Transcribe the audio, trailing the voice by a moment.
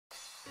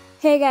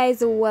Hey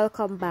guys,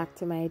 welcome back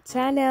to my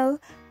channel.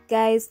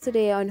 Guys,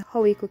 today on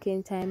Howie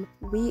Cooking Time,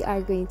 we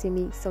are going to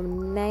make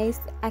some nice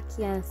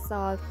ackee and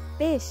salt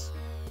fish.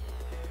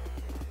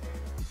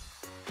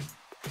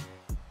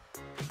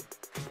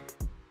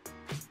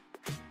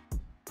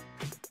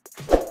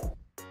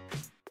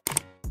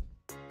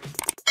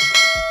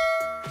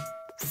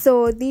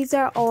 So these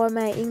are all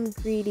my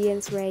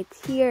ingredients right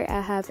here.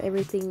 I have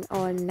everything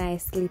all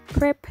nicely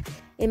prepped.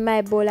 In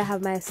my bowl I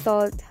have my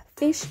salt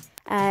fish.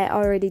 I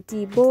already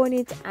debone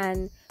it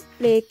and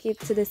flake it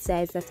to the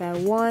size that I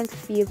want.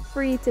 Feel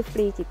free to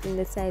flake it in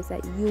the size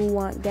that you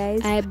want,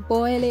 guys. I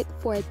boil it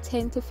for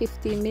 10 to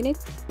 15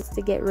 minutes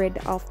to get rid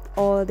of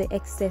all the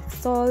excess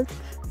salt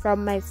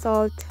from my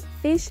salt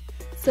fish.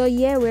 So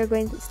yeah, we're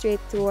going straight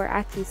to our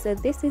ackee. So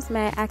this is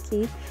my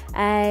ackee.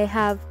 I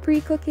have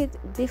pre-cooked it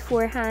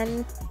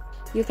beforehand.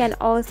 You can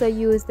also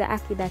use the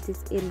ackee that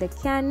is in the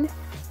can.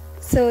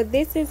 So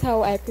this is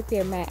how I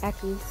prepare my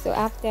ackee. So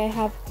after I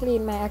have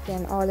cleaned my ackee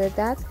and all of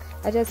that,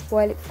 I just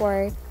boil it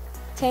for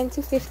 10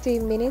 to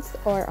 15 minutes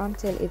or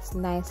until it's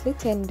nicely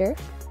tender.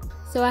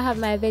 So I have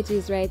my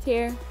veggies right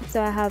here.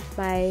 So I have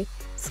my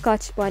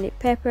Scotch bonnet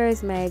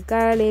peppers, my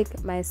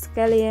garlic, my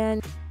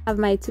scallion. I have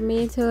my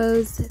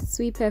tomatoes,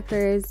 sweet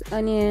peppers,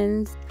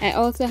 onions. I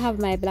also have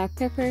my black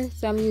pepper.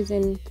 So I'm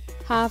using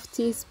half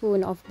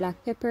teaspoon of black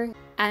pepper,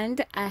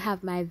 and I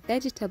have my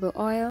vegetable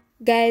oil.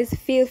 Guys,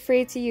 feel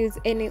free to use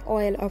any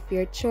oil of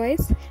your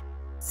choice.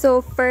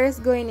 So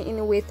first, going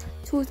in with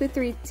 2 to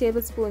 3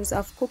 tablespoons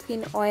of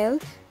cooking oil.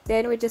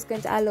 Then we're just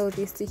going to allow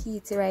this to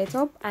heat right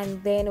up,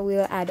 and then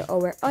we'll add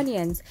our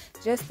onions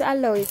just to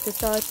allow it to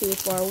saute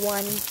for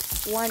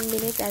one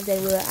minute, and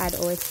then we'll add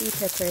our sweet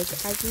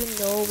peppers. As you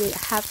know, we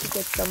have to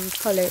get some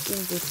color in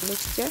this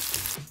mixture.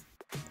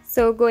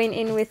 So going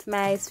in with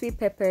my sweet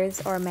peppers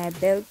or my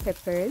bell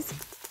peppers.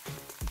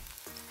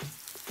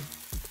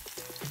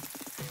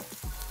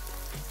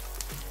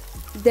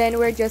 Then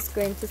we're just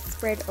going to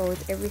spread out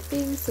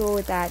everything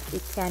so that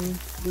it can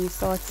be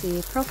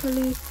sauteed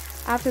properly.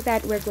 After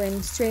that, we're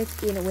going straight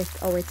in with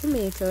our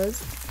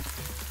tomatoes.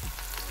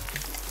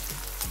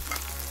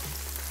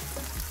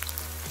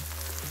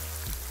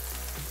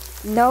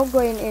 Now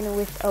going in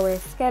with our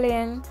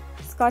scallion,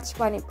 Scotch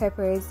bonnet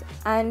peppers,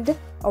 and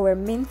our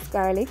minced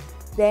garlic.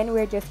 Then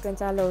we're just going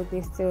to allow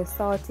this to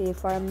saute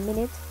for a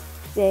minute.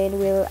 Then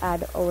we'll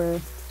add our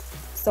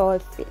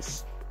salt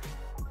fish.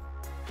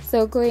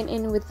 So going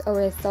in with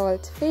our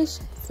salt fish,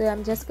 so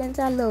I'm just going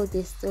to allow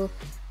this to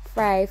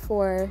fry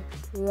for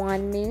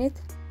 1 minute.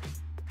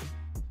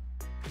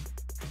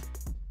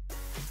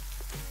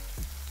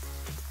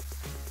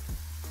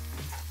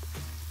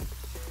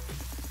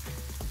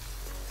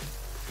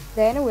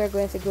 Then we're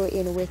going to go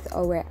in with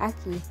our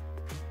ackee.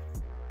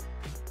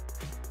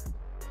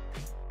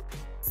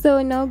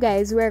 So now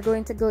guys, we're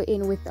going to go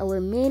in with our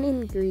main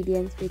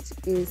ingredient, which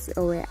is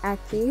our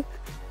ackee.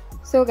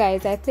 So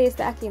guys, I placed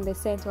the ackee in the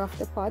center of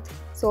the pot,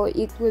 so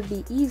it will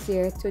be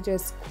easier to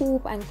just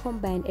scoop and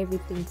combine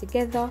everything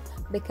together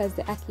because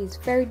the ackee is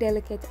very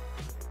delicate.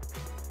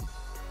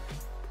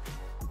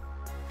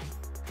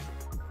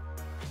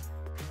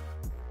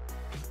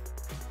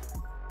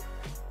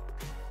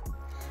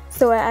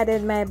 So I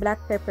added my black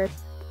pepper.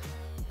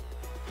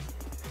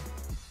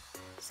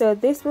 So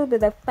this will be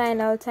the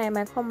final time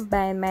I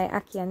combine my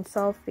ackee and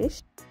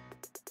saltfish.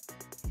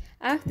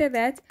 After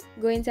that,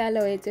 going to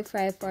allow it to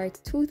fry for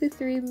 2 to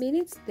 3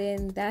 minutes.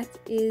 Then that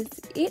is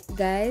it,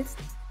 guys.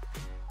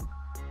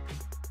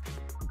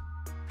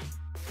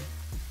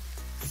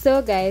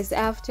 So guys,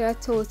 after a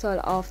total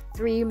of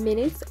 3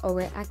 minutes,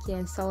 our ackee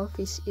and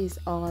saltfish is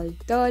all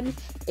done.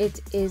 It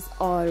is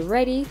all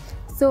ready.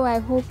 So I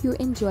hope you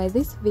enjoy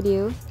this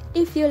video.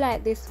 If you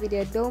like this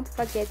video, don't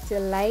forget to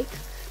like,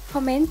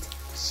 comment,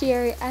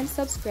 share and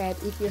subscribe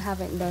if you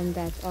haven't done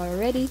that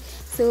already.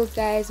 So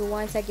guys,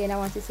 once again I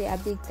want to say a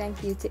big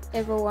thank you to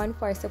everyone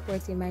for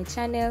supporting my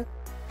channel,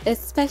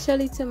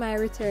 especially to my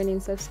returning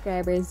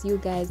subscribers. You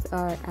guys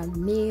are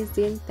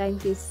amazing.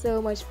 Thank you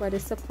so much for the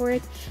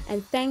support,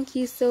 and thank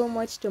you so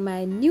much to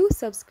my new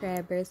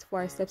subscribers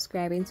for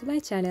subscribing to my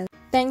channel.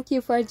 Thank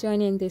you for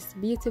joining this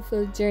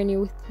beautiful journey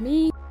with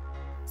me.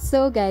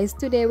 So guys,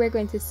 today we're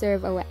going to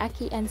serve our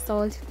ackee and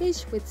salt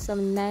fish with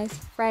some nice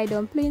fried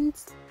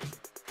dumplings.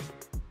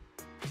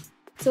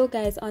 So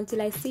guys,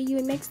 until I see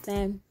you next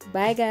time,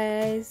 bye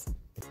guys.